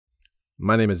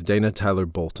My name is Dana Tyler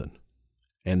Bolton,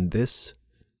 and this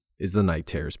is the Night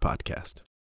Terrors Podcast.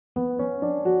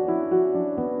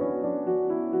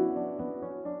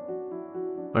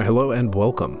 Hello and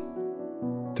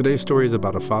welcome. Today's story is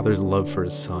about a father's love for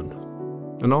his son,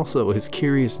 and also his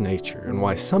curious nature and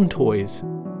why some toys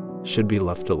should be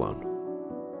left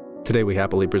alone. Today we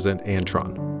happily present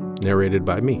Antran, narrated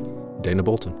by me, Dana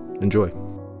Bolton. Enjoy.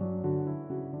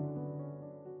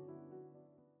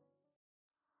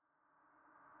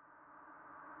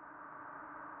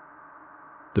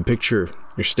 The picture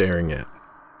you're staring at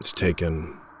was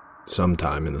taken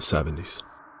sometime in the 70s.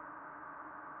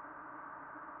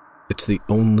 It's the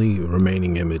only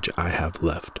remaining image I have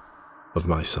left of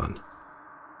my son.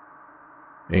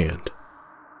 And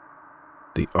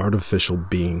the artificial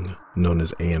being known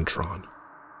as Antran,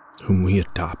 whom we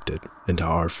adopted into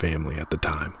our family at the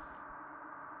time.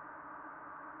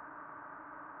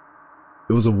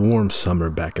 It was a warm summer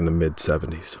back in the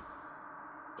mid-70s.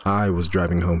 I was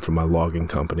driving home from my logging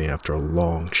company after a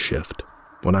long shift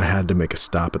when I had to make a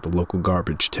stop at the local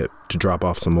garbage tip to drop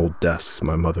off some old desks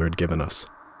my mother had given us.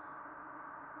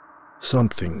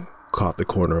 Something caught the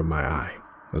corner of my eye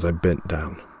as I bent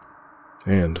down,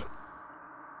 and,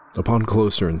 upon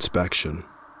closer inspection,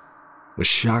 was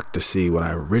shocked to see what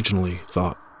I originally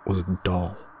thought was a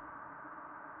doll.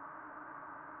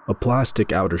 A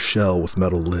plastic outer shell with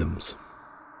metal limbs,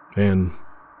 and,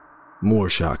 more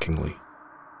shockingly,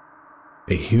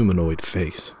 a humanoid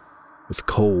face with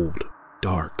cold,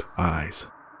 dark eyes.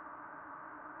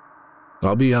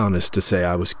 I'll be honest to say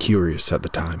I was curious at the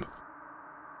time,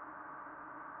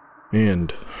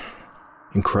 and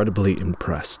incredibly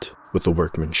impressed with the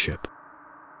workmanship.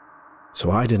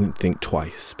 So I didn't think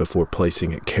twice before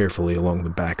placing it carefully along the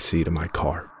back seat of my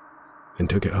car and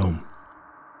took it home.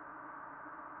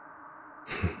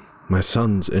 My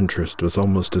son's interest was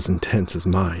almost as intense as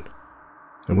mine,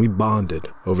 and we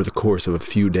bonded over the course of a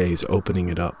few days opening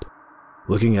it up,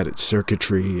 looking at its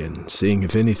circuitry and seeing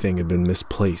if anything had been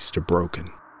misplaced or broken.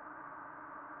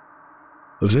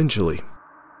 Eventually,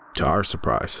 to our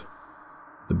surprise,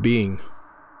 the being,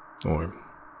 or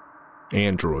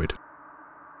android,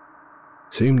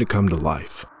 seemed to come to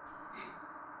life.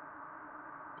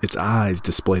 Its eyes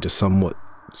displayed a somewhat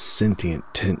sentient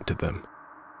tint to them.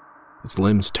 Its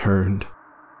limbs turned,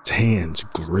 its hands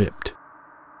gripped,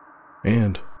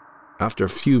 and, after a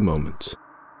few moments,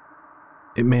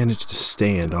 it managed to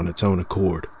stand on its own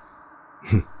accord.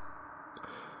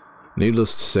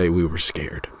 Needless to say, we were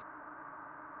scared,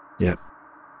 yet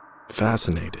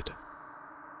fascinated.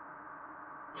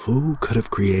 Who could have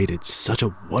created such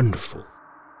a wonderful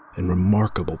and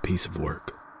remarkable piece of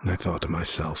work? I thought to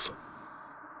myself.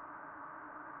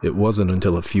 It wasn't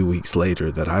until a few weeks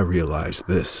later that I realized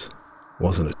this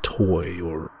wasn't a toy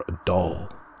or a doll.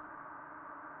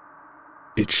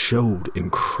 It showed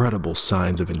incredible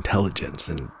signs of intelligence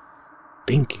and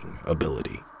thinking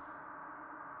ability.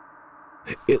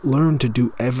 It learned to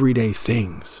do everyday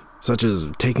things, such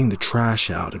as taking the trash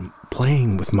out and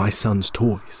playing with my son's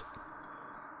toys.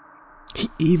 He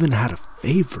even had a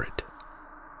favorite.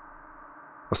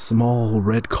 A small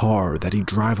red car that he'd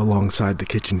drive alongside the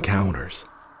kitchen counters.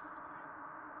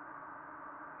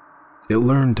 It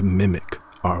learned to mimic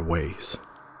our ways.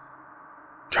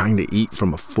 Trying to eat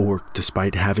from a fork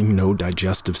despite having no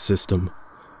digestive system,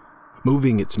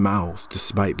 moving its mouth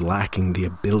despite lacking the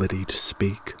ability to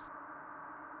speak.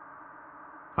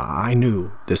 I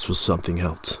knew this was something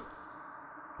else.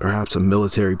 Perhaps a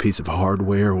military piece of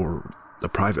hardware or a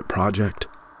private project.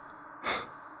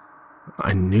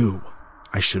 I knew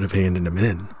I should have handed him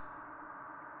in.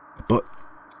 But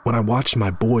when I watched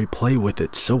my boy play with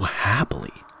it so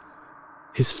happily,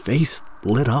 his face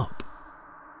lit up.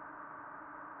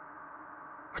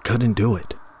 I couldn't do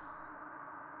it.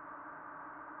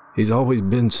 He's always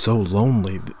been so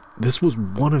lonely. This was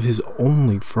one of his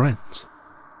only friends.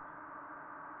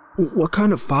 What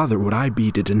kind of father would I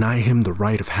be to deny him the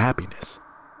right of happiness?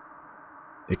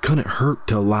 It couldn't hurt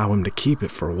to allow him to keep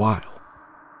it for a while.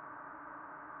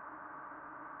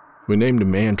 We named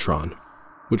him Antran,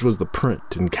 which was the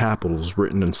print in capitals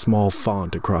written in small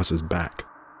font across his back.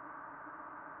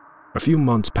 A few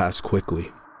months passed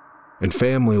quickly, and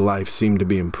family life seemed to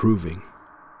be improving.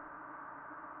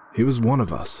 He was one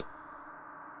of us.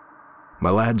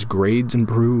 My lad's grades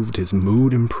improved, his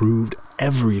mood improved,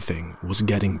 everything was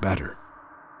getting better.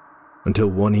 Until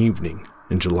one evening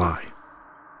in July.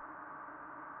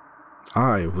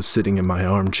 I was sitting in my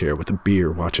armchair with a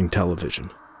beer watching television.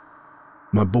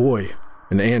 My boy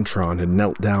and Antran had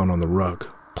knelt down on the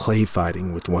rug,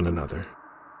 play-fighting with one another,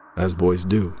 as boys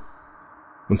do,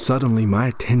 when suddenly my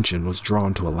attention was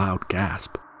drawn to a loud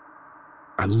gasp.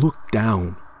 I looked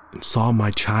down and saw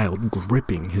my child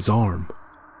gripping his arm.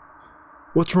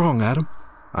 "What's wrong, Adam?"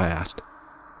 I asked.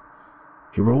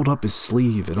 He rolled up his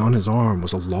sleeve, and on his arm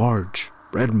was a large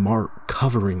red mark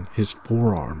covering his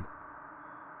forearm.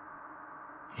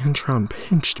 "Antran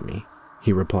pinched me,"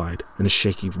 he replied in a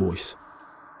shaky voice.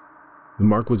 The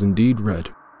mark was indeed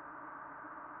red.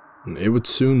 It would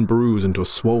soon bruise into a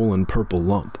swollen purple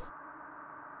lump.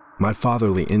 My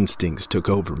fatherly instincts took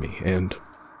over me, and,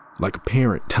 like a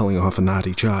parent telling off a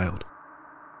naughty child,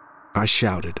 I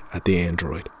shouted at the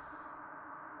android.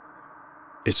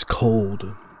 Its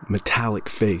cold, metallic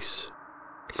face,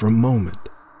 for a moment,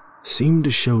 seemed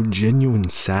to show genuine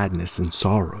sadness and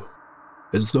sorrow,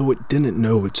 as though it didn't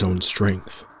know its own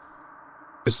strength.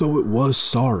 As though it was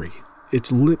sorry,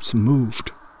 its lips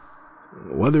moved.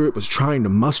 Whether it was trying to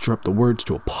muster up the words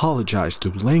to apologize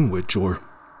through language or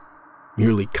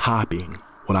merely copying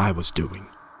what I was doing,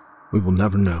 we will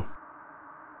never know.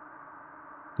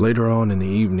 Later on in the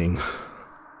evening,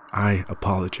 I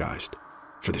apologized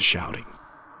for the shouting.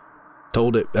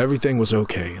 Told it everything was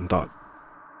okay and thought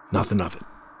nothing of it.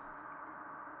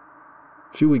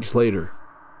 A few weeks later,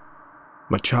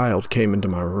 my child came into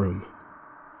my room.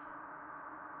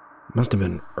 It must have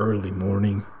been early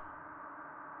morning.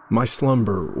 My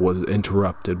slumber was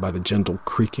interrupted by the gentle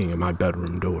creaking of my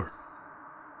bedroom door.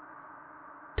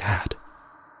 "Dad,"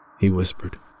 he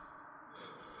whispered.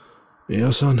 "Yeah,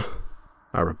 son,"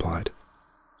 I replied.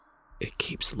 "It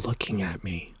keeps looking at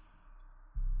me."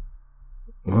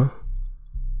 "What?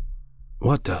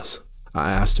 What does?"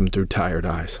 I asked him through tired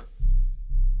eyes.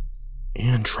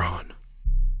 "Antran.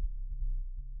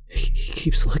 He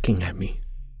keeps looking at me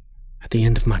at the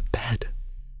end of my bed."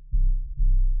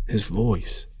 His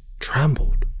voice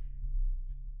trembled.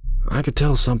 I could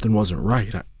tell something wasn't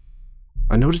right.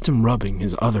 I noticed him rubbing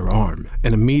his other arm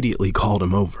and immediately called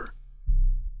him over.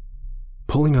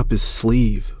 Pulling up his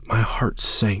sleeve, my heart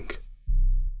sank.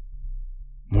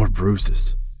 More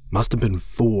bruises. Must have been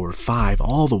 4 or 5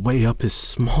 all the way up his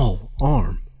small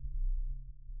arm.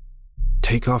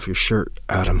 "Take off your shirt,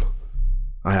 Adam,"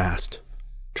 I asked,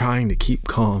 trying to keep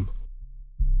calm.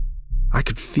 I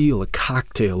could feel a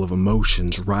cocktail of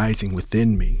emotions rising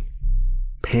within me.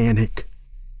 Panic,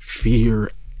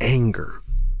 fear, anger.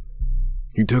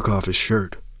 He took off his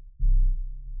shirt.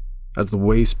 As the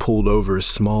waist pulled over his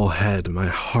small head, my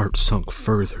heart sunk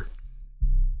further.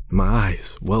 My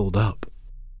eyes welled up.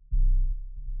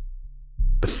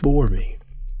 Before me,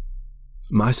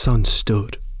 my son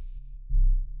stood,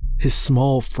 his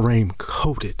small frame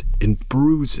coated in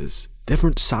bruises,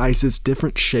 different sizes,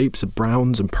 different shapes of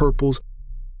browns and purples.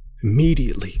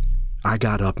 Immediately, I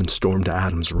got up and stormed to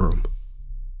Adam's room.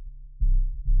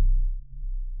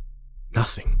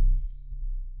 Nothing.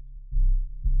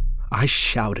 I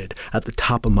shouted at the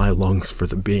top of my lungs for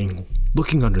the being,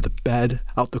 looking under the bed,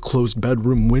 out the closed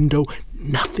bedroom window.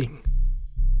 Nothing.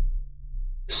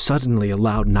 Suddenly, a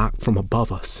loud knock from above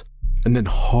us, and then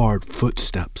hard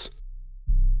footsteps.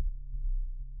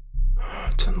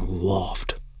 "It's in the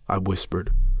loft," I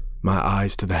whispered, my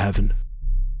eyes to the heaven.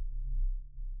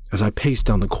 As I paced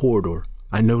down the corridor,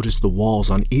 I noticed the walls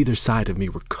on either side of me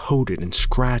were coated in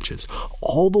scratches,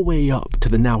 all the way up to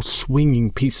the now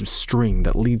swinging piece of string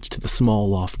that leads to the small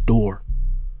loft door.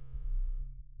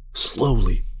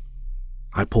 Slowly,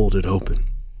 I pulled it open,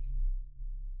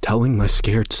 telling my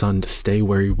scared son to stay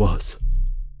where he was.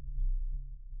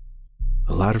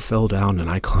 The ladder fell down and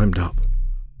I climbed up.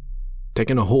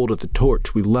 Taking a hold of the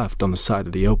torch we left on the side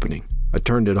of the opening, I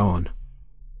turned it on,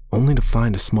 only to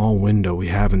find a small window we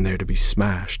have in there to be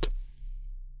smashed.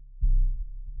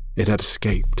 It had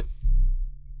escaped.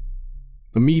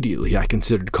 Immediately, I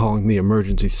considered calling the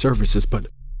emergency services, but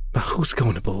who's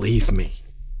going to believe me?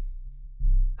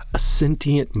 A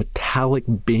sentient, metallic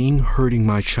being hurting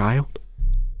my child?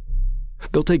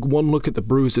 They'll take one look at the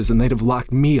bruises and they'd have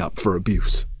locked me up for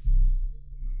abuse.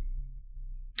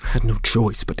 I had no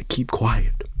choice but to keep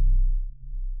quiet.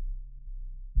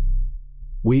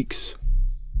 Weeks,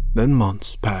 then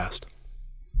months passed.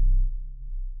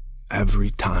 Every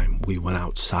time we went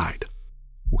outside,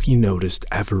 we noticed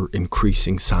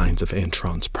ever-increasing signs of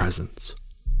Antran's presence.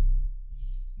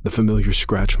 The familiar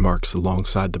scratch marks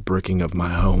alongside the bricking of my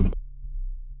home.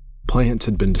 Plants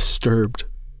had been disturbed,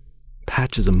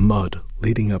 patches of mud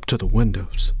leading up to the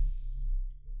windows.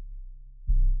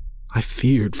 I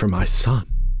feared for my son,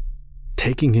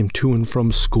 taking him to and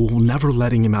from school, never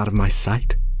letting him out of my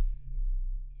sight.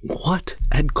 What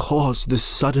had caused this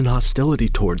sudden hostility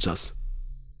towards us?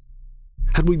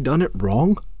 Had we done it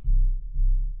wrong?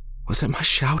 Was it my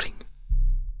shouting?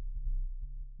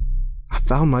 I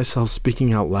found myself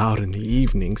speaking out loud in the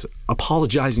evenings,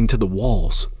 apologizing to the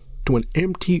walls, to an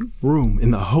empty room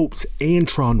in the hopes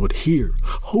Antran would hear,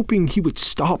 hoping he would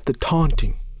stop the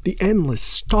taunting, the endless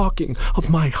stalking of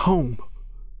my home.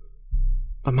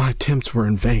 But my attempts were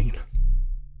in vain.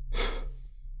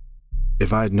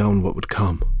 If I had known what would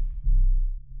come,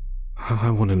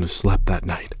 I wouldn't have slept that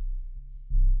night.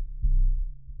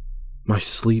 My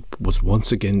sleep was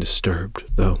once again disturbed,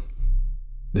 though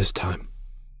this time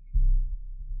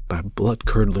by a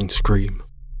blood-curdling scream.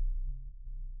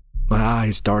 My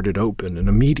eyes darted open, and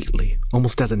immediately,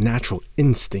 almost as a natural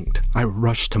instinct, I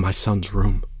rushed to my son's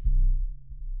room.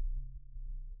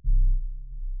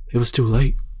 It was too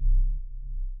late.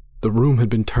 The room had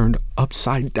been turned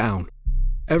upside down.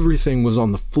 Everything was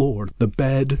on the floor, the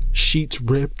bed, sheets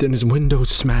ripped, and his windows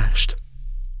smashed.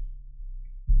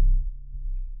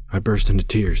 I burst into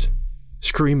tears,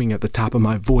 screaming at the top of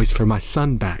my voice for my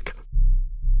son back.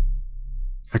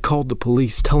 I called the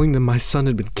police, telling them my son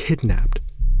had been kidnapped.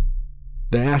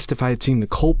 They asked if I had seen the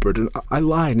culprit, and I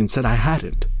lied and said I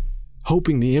hadn't,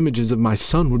 hoping the images of my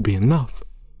son would be enough.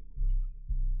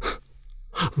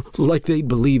 Like they'd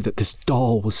believe that this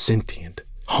doll was sentient,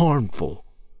 harmful.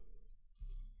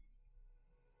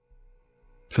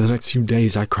 For the next few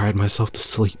days, I cried myself to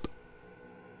sleep,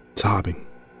 sobbing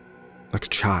like a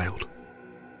child.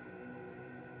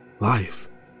 Life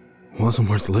wasn't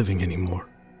worth living anymore.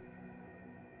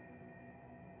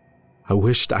 I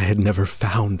wished I had never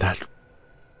found that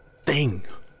thing.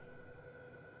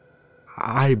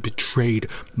 I betrayed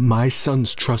my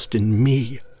son's trust in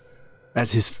me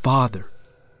as his father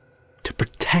to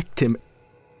protect him,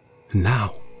 and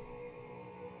now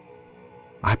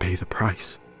I pay the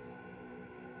price.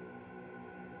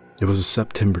 It was a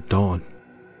September dawn.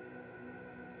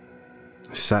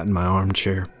 I sat in my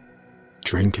armchair,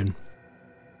 drinking,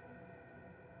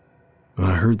 when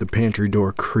I heard the pantry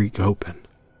door creak open.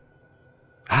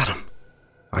 "Adam,"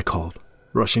 I called,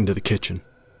 rushing to the kitchen.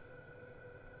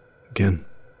 Again,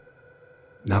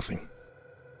 nothing.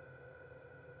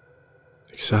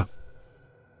 Except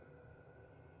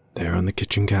there on the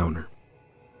kitchen counter,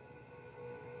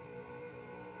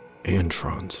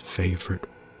 Antran's favorite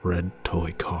red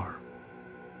toy car.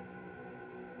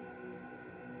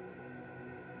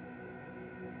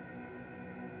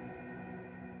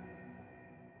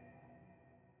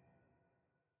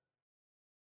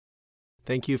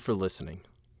 Thank you for listening.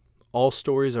 All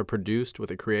stories are produced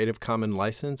with a Creative Commons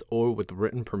license or with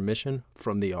written permission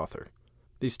from the author.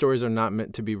 These stories are not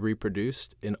meant to be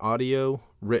reproduced in audio,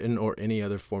 written, or any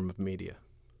other form of media.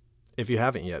 If you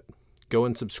haven't yet, go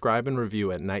and subscribe and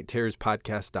review at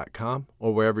nightterrorspodcast.com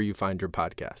or wherever you find your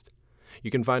podcast.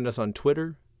 You can find us on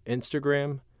Twitter,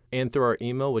 Instagram, and through our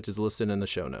email, which is listed in the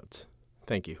show notes.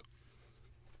 Thank you.